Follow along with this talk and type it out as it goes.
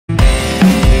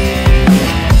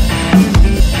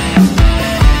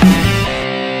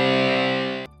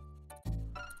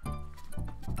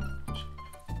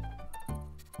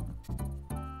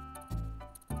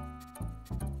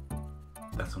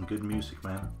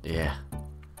Yeah.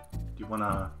 Do you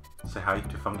wanna say hi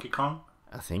to Funky Kong?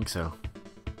 I think so.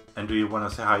 And do you wanna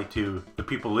say hi to the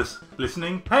people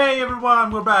listening? Hey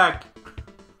everyone, we're back!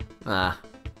 Ah.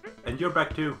 And you're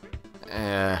back too.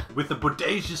 With the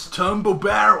bodacious turbo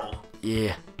barrel.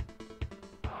 Yeah.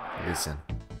 Listen.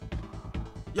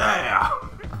 Yeah!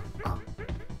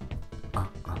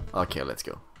 Okay, let's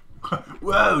go.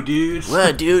 Whoa, dude!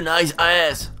 Whoa, dude, nice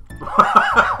ass!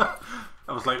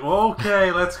 I was like,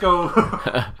 okay, let's go.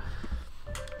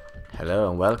 Hello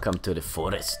and welcome to the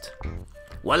forest.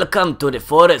 Welcome to the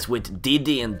forest with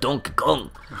Diddy and Donkey Kong.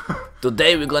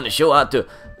 Today we're gonna show how to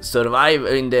survive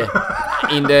in the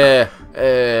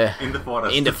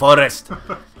forest. In the forest.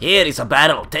 Here is a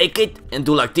barrel. Take it and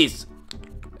do like this.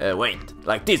 Wait,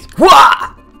 like this.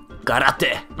 Wah!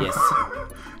 Karate. Yes.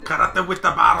 Karate with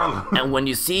the barrel. And when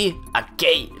you see a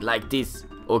K like this,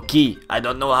 or key, I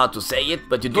don't know how to say it,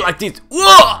 but you do like this.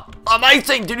 Whoa!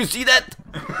 Amazing! Did you see that?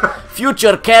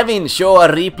 Future Kevin, show a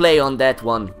replay on that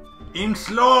one. In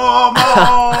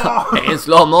slow-mo! In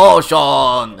slow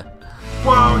motion!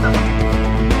 Whoa!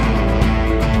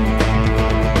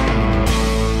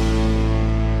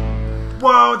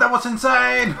 Whoa, that was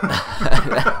insane!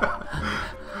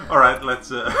 Alright,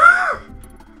 let's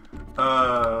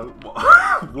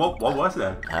what was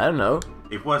that? I don't know.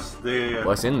 It was the...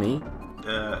 What's in me?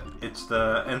 It's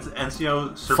the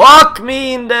NCO... Fuck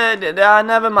me in the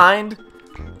never mind.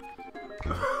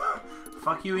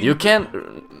 Fuck you in... You can...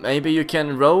 Maybe you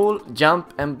can roll,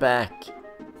 jump and back.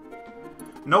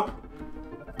 Nope.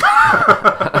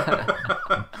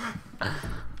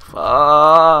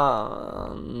 Fanta.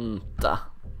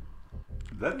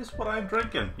 That is what I'm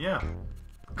drinking, yeah.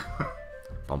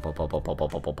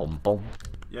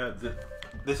 Yeah,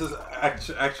 this is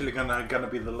actually gonna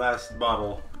be the last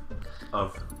bottle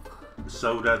of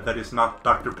soda that is not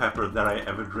Dr. Pepper that I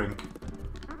ever drink.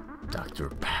 Dr.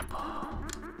 Pepper.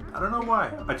 I don't know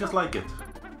why. I just like it.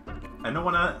 And no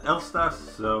one else does,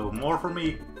 so more for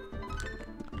me.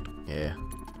 Yeah.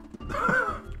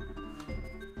 Oh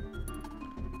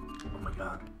my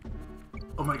god.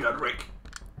 Oh my god, Rick.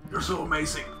 You're so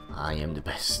amazing. I am the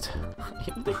best. I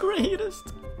am the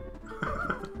greatest.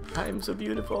 I am so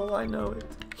beautiful, I know it.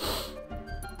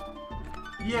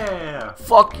 Yeah.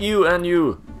 Fuck you and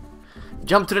you.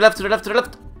 Jump to the left, to the left, to the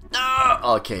left. No!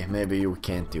 Okay, maybe you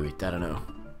can't do it, I don't know.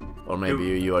 Or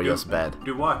maybe you are just bad.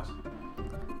 Do what?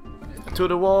 To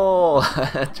the wall.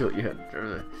 To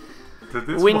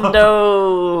this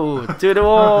window. wall. To the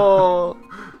wall.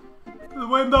 The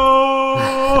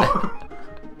window.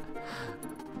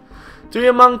 To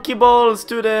your monkey balls,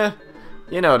 to the...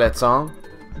 You know that song.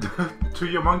 To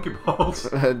your monkey balls.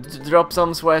 Drop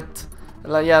some sweat.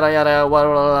 La yada yada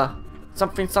wala.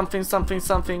 Something something something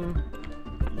something.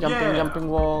 Jumping jumping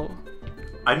wall.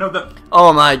 I know that.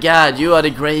 Oh my god, you are the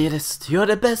greatest. You're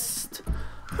the best.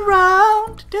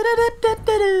 Round.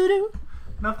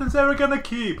 Nothing's ever gonna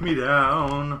keep me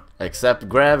down. Except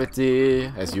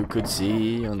gravity, as you could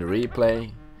see on the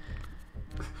replay.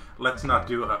 Let's not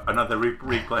do another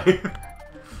replay.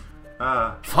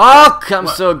 Fuck, I'm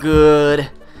so good.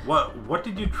 What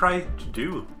did you try to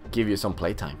do? Give you some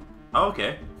playtime. Oh,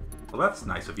 okay. Well, that's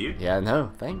nice of you. Yeah, no,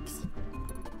 thanks.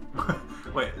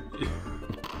 Wait.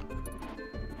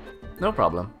 No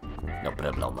problem. No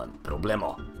problem.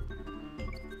 Problemo.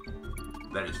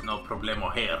 There is no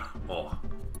problemo here. Oh.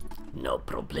 No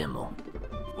problemo.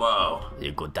 Whoa.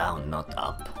 You go down, not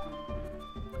up.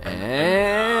 And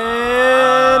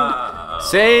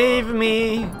save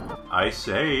me. I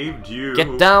saved you.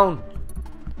 Get down.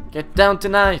 Get down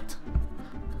tonight.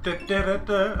 Da, da, da,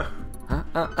 da.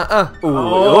 Ooh,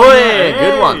 Oh, hey. hey.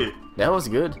 Good one. That was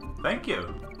good. Thank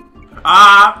you.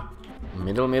 Ah!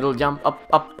 Middle, jump,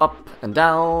 up, and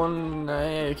down.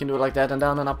 You can do it like that, and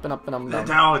down, and up, and up, and up, and down.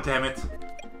 Oh, damn it.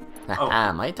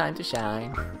 Haha, my time to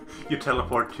shine. You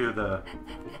teleport to the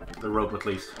rope at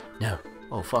least. No.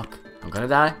 Oh, fuck. I'm gonna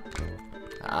die.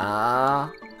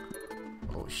 Ah.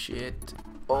 Oh, shit.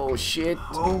 Oh, shit.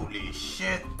 Holy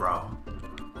shit, bro.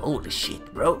 Holy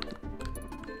shit, bro.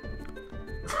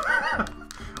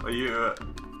 Are you...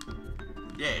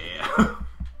 Yeah.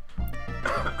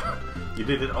 You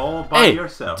did it all by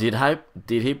yourself. Did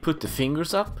he put the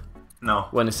fingers up? No.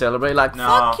 When he celebrated, like, no.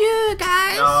 fuck you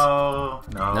guys! No.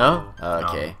 No?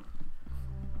 Okay. No.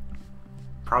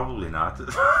 Probably not.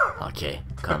 Okay.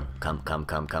 Come.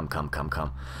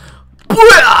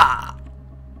 Booyah!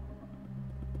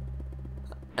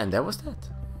 And that was that.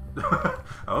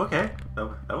 Okay.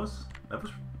 That was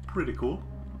pretty cool.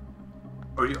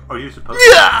 Are you supposed to...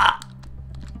 Yeah!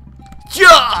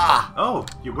 Yeah! Oh,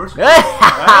 you were supposed to...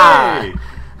 Hey!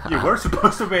 You were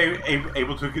supposed to be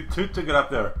able to get up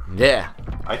there. Yeah.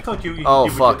 I thought you. Oh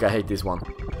you fuck! I hate this one.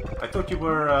 I thought you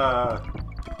were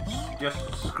just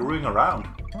screwing around,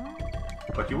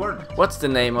 but you weren't. What's the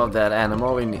name of that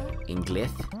animal in English?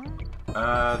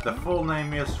 The full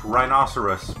name is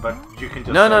rhinoceros, but you can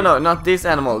just. No, say... no, no, not this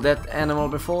animal. That animal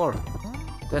before,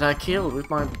 that I killed with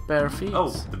my bare feet. Oh,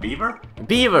 the beaver.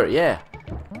 Beaver, yeah.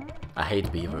 I hate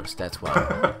beavers. That's why.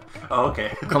 Oh,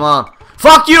 okay. Come on.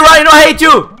 Fuck you, Rhino! I hate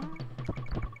you.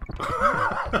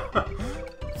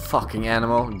 Fucking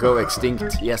animal, go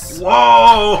extinct. Yes.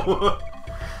 Whoa!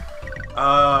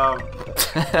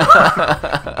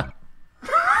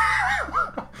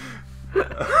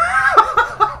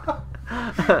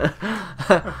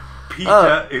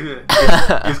 PETA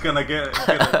is gonna get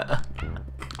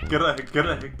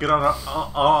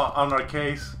on our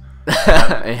case,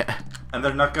 Yeah. and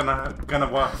they're not gonna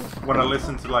wanna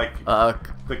listen to like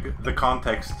the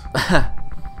context.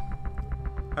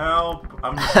 Help!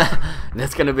 I'm.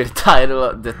 That's gonna be the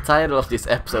title of this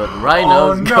episode.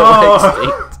 Rhinos Oh, go no.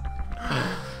 extinct.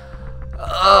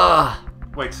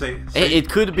 Wait, say It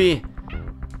could be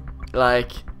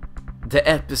like the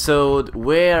episode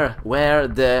where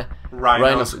the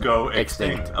rhinos go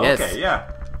extinct. Yes. Okay, yeah.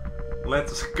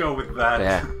 Let's go with that.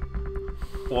 Yeah.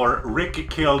 Or Rick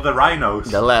killed the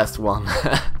rhinos. The last one.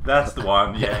 That's the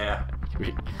one. Yeah.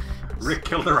 Rick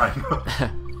killed the rhino.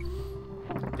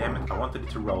 Damn it! I wanted it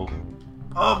to roll.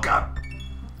 Oh god!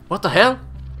 What the hell?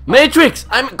 Matrix!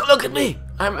 Look at me!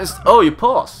 Oh, you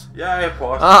pause. Yeah, I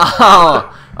paused.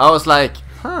 Oh, I was like,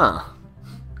 huh?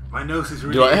 My nose is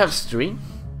really. Do I have string?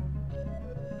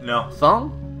 No.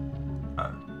 Thumb?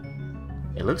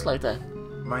 It looks like that.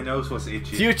 My nose was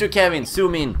itchy. Future Kevin,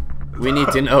 zoom in. We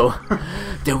need to know.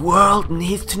 The world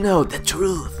needs to know the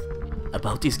truth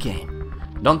about this game.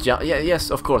 Don't jump. Yeah,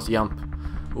 yes, of course, jump.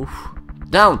 Oof.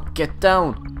 Down! Get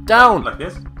down! Down! Like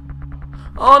this?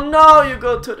 Oh no, you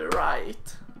go to the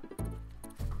right.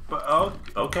 But oh,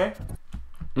 okay.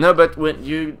 No, but when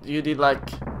you did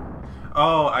like...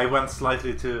 Oh, I went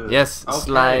slightly to... Yes, okay.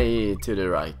 slide to the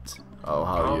right. Oh,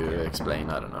 how you explain,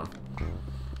 I don't know.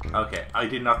 Okay, I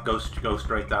did not go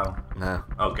straight down. No.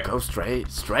 Okay. Go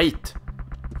straight.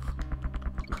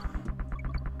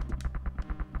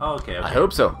 Okay. I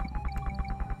hope so.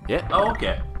 Yeah. Oh,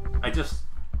 okay. I just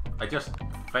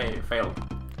failed.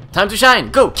 Time to shine!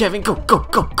 Go, Kevin! Go!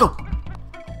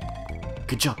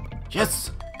 Good job!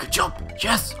 Yes! Good job!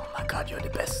 Yes! Oh my god, you're the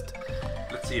best.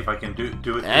 Let's see if I can do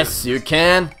it. Yes, you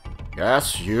can!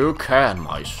 Yes, you can,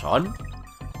 my son.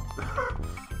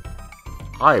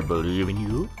 I believe in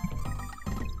you.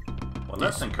 Well,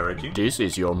 that's encouraging. This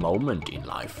is your moment in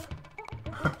life.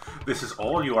 This is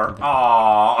all you are.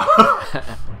 Aww.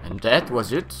 And that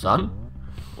was it, son?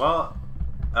 Well,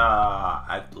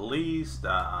 at least,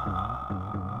 at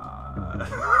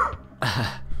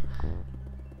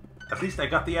least I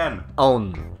got the N.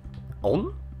 On?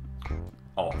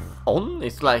 Off. On?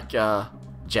 It's like a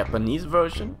Japanese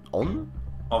version. On?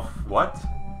 Of what?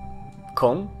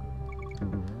 Kong?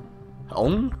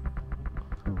 On?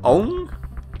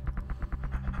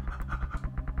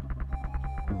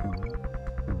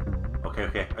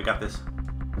 Okay, I got this.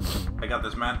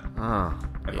 Man.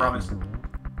 I promise.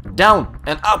 Down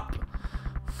and up!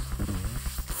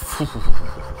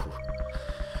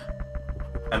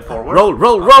 And forward.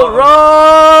 Roll!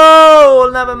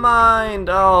 Never mind.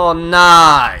 Oh,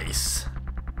 nice.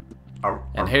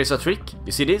 And here's a trick.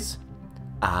 You see this?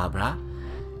 Abra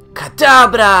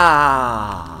Cadabra!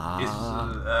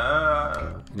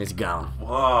 And it's gone.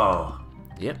 Whoa.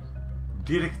 Yep.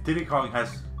 Diddy Kong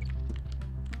has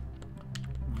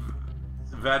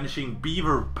vanishing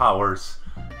beaver powers.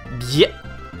 Yep.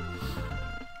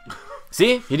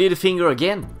 See? He did a finger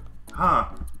again. Huh.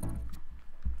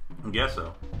 I guess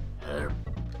so. Herpes.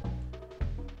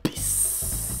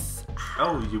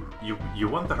 Oh, you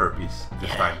want the herpes this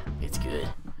time. It's good.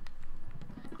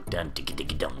 Dum diggy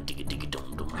diggy dum.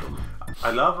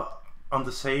 I love on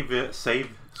the save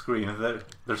screen.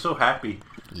 They're so happy.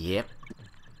 Yep.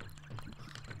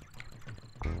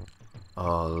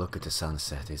 Oh, look at the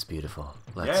sunset. It's beautiful.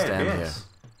 Let's stand here.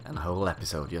 And the whole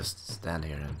episode, just stand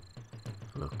here and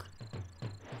look.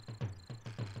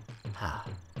 Ah.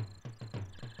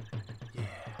 Yeah.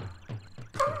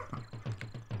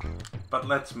 But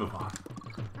let's move on.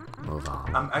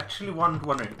 I'm actually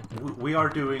wondering, we are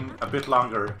doing a bit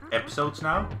longer episodes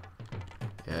now.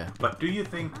 Yeah. But do you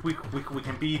think we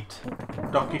can beat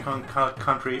Donkey Kong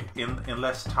Country in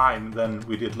less time than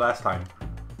we did last time?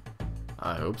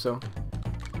 I hope so.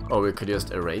 Or we could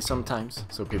just erase sometimes,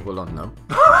 so people don't know.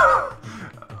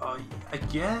 I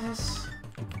guess.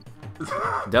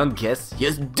 Don't guess,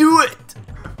 just do it!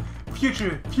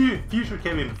 future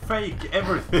Kevin, fake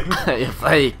everything. You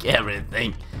fake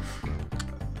everything.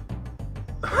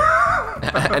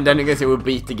 And then you guys will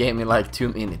beat the game in like 2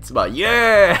 minutes. But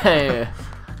yeah.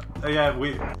 Yeah,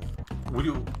 we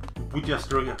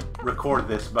just record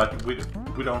this, but we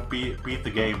don't beat the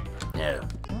game. No,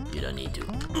 you don't need to.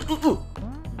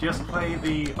 Just play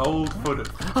the old footage.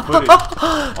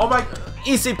 Oh my!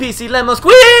 Easy peasy lemon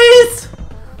squeeze!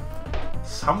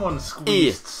 Someone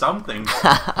squeezed something.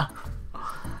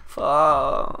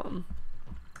 Fun.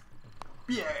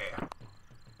 Yeah.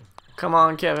 Come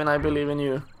on, Kevin, I believe in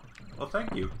you. Well,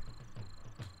 thank you.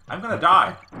 I'm gonna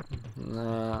die.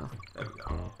 Nah. There we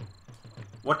go.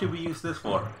 What did we use this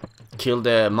for? Kill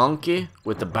the monkey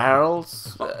with the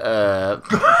barrels.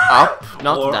 Up,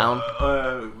 not or, down.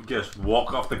 Just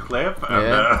walk off the cliff and.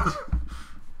 Yeah.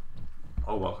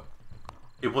 Oh well.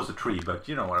 It was a tree, but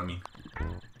you know what I mean.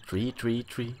 Tree.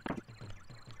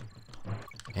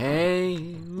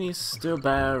 Hey, Mr.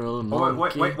 Barrel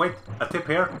Monkey. Oh, wait. A tip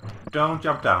here. Don't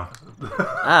jump down.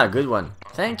 Ah, good one.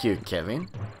 Thank you, Kevin.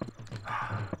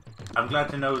 I'm glad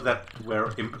to know that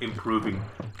we're improving,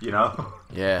 you know?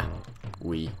 Yeah,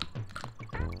 we.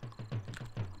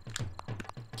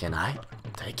 Can I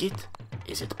take it?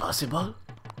 Is it possible?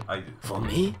 For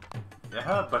me?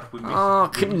 Yeah, but we missed,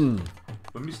 Oh,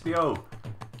 we missed the O.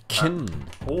 Kin.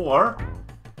 Or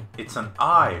it's an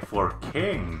I for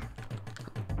king.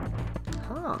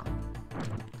 Huh.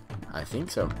 I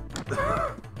think so.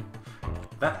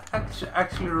 That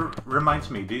actually reminds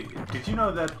me. Did you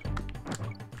know that?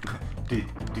 Did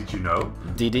you know?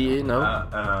 Did you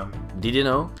know? Did you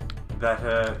know that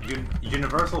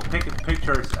Universal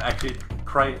Pictures actually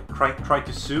tried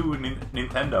to sue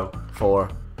Nintendo for?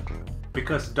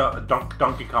 Because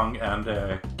Donkey Kong and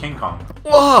King Kong.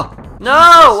 Whoa!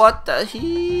 No! What the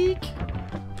heck?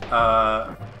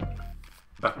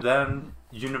 But then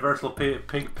Universal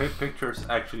Pictures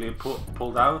actually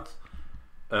pulled out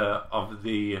of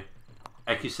the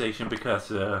accusation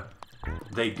because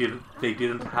they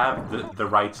didn't have the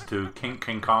rights to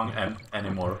King Kong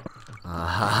anymore.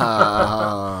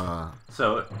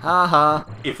 So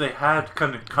if they had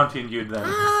continued,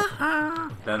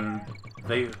 then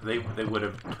they would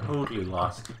have totally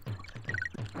lost.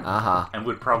 And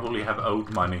would probably have owed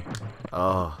money.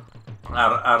 Oh.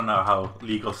 I don't know how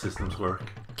legal systems work.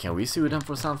 Can we sue them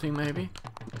for something, maybe?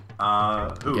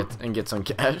 Who? Get some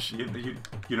cash?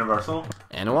 Universal?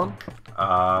 Anyone?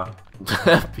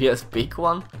 PS Big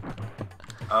one?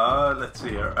 Let's see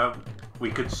here.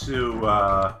 We could sue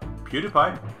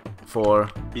PewDiePie for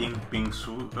being a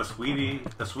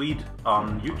Swede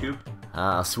on YouTube.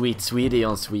 Swede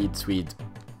on Swede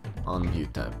on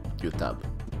YouTube.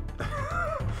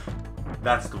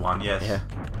 That's the one, yes. Yeah.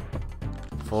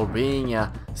 For being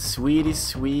a sweet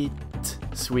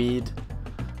Swede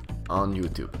on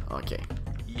YouTube. Okay.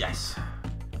 Yes.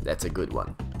 That's a good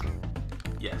one.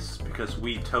 Yes, because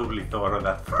we totally thought of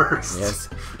that first. Yes.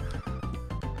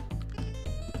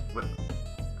 But,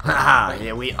 haha,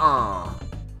 here we are.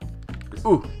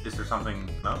 Is there something?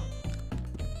 No?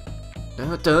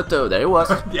 There it was.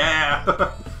 Yeah!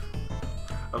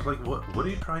 I was like, what are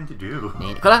you trying to do?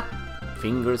 Kolla!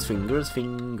 Fingers.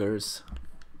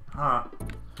 Huh.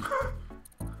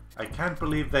 I can't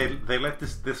believe they let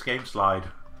this game slide.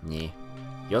 Yeah.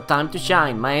 Your time to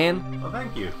shine, man. Well,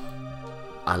 thank you.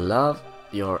 I love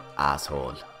your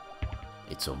asshole.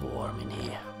 It's so warm in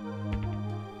here.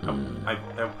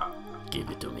 Give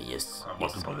it to me, yes. I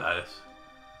want some bolognese.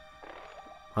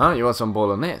 Huh? You want some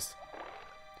bolognese?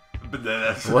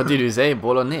 Bananas. What did you say?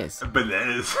 Bolognese?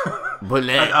 Bananas.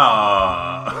 Bolognese.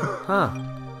 Huh.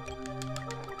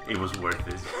 It was worth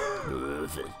it.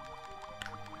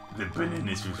 The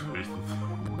bananas was worth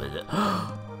it.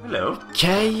 Hello.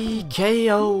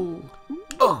 KO.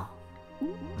 Oh.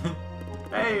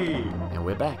 Hey. And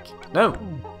we're back. No.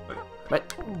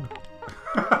 Wait.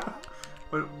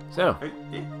 So.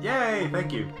 Yay!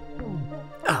 Thank you.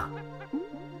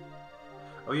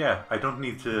 Oh yeah, I don't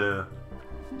need to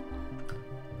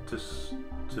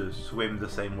swim the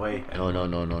same way. No,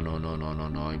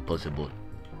 impossible.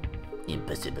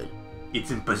 Impossible.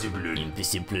 It's impossible.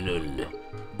 Impossible.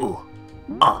 Oh.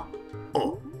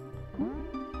 Oh.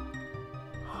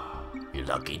 You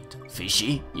like it?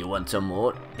 Fishy? You want some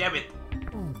more? Damn it!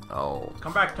 Oh.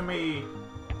 Come back to me!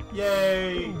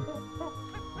 Yay!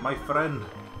 My friend.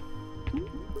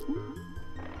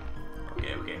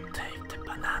 Okay. Take the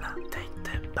banana. Take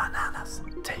the bananas.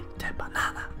 Take the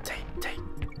banana. Take.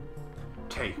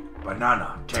 Take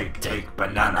banana. Take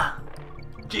banana.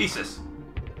 Jesus!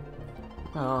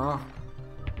 Oh.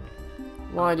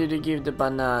 Why did you give the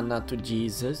banana to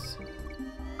Jesus?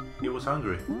 He was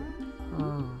hungry.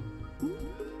 Oh.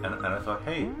 and I thought,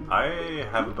 hey, I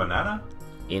have a banana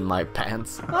in my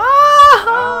pants.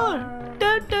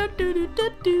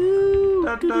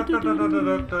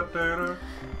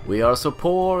 We are so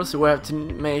poor, so we have to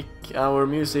make our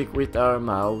music with our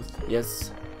mouth.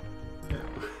 Yes.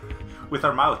 With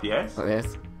our mouth, yes.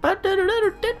 Yes.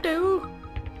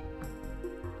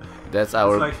 That's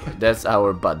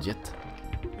our budget.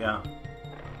 Yeah.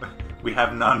 We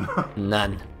have none.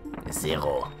 None.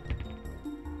 Zero.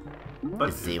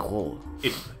 But zero.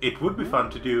 It would be fun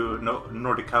to do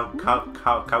Nordic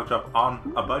couch up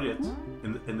on a budget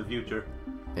in the future.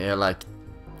 Yeah, like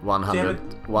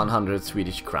 100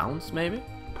 Swedish crowns maybe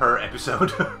per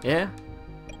episode. Yeah.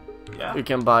 Yeah. You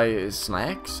can buy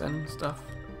snacks and stuff.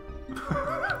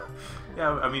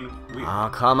 Yeah, I mean,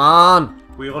 come on!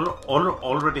 We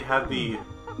already had the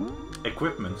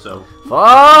equipment, so...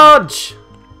 Fudge!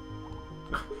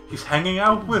 He's hanging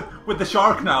out with the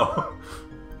shark now.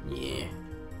 Yeah,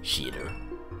 cheater.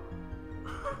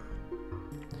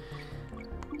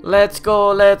 Let's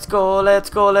go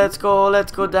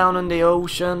down in the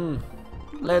ocean.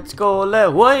 Let's go,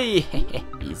 way!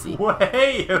 Easy.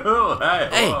 Way!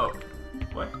 Hey!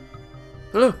 What?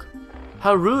 Look!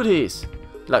 How rude he is!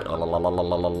 Like, la la la la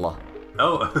la la la.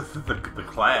 Oh, the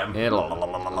clam. Yeah, la la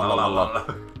la la la la la.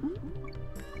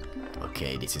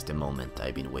 Okay, this is the moment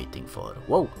I've been waiting for.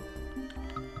 Whoa!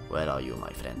 Where are you,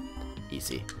 my friend?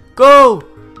 Easy. Go!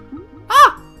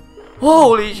 Ah!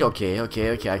 Holy sh... Okay, I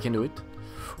can do it.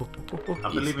 I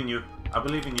believe in you. I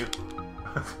believe in you.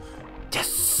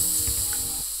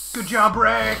 Yes! Good job,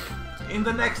 Rick! In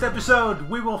the next episode,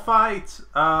 we will fight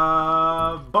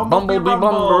Bumblebee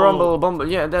Rumble.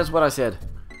 Yeah, that's what I said.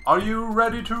 Are you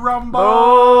ready to rumble?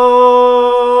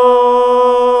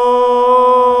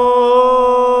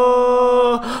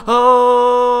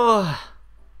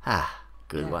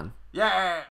 Good one. Yeah!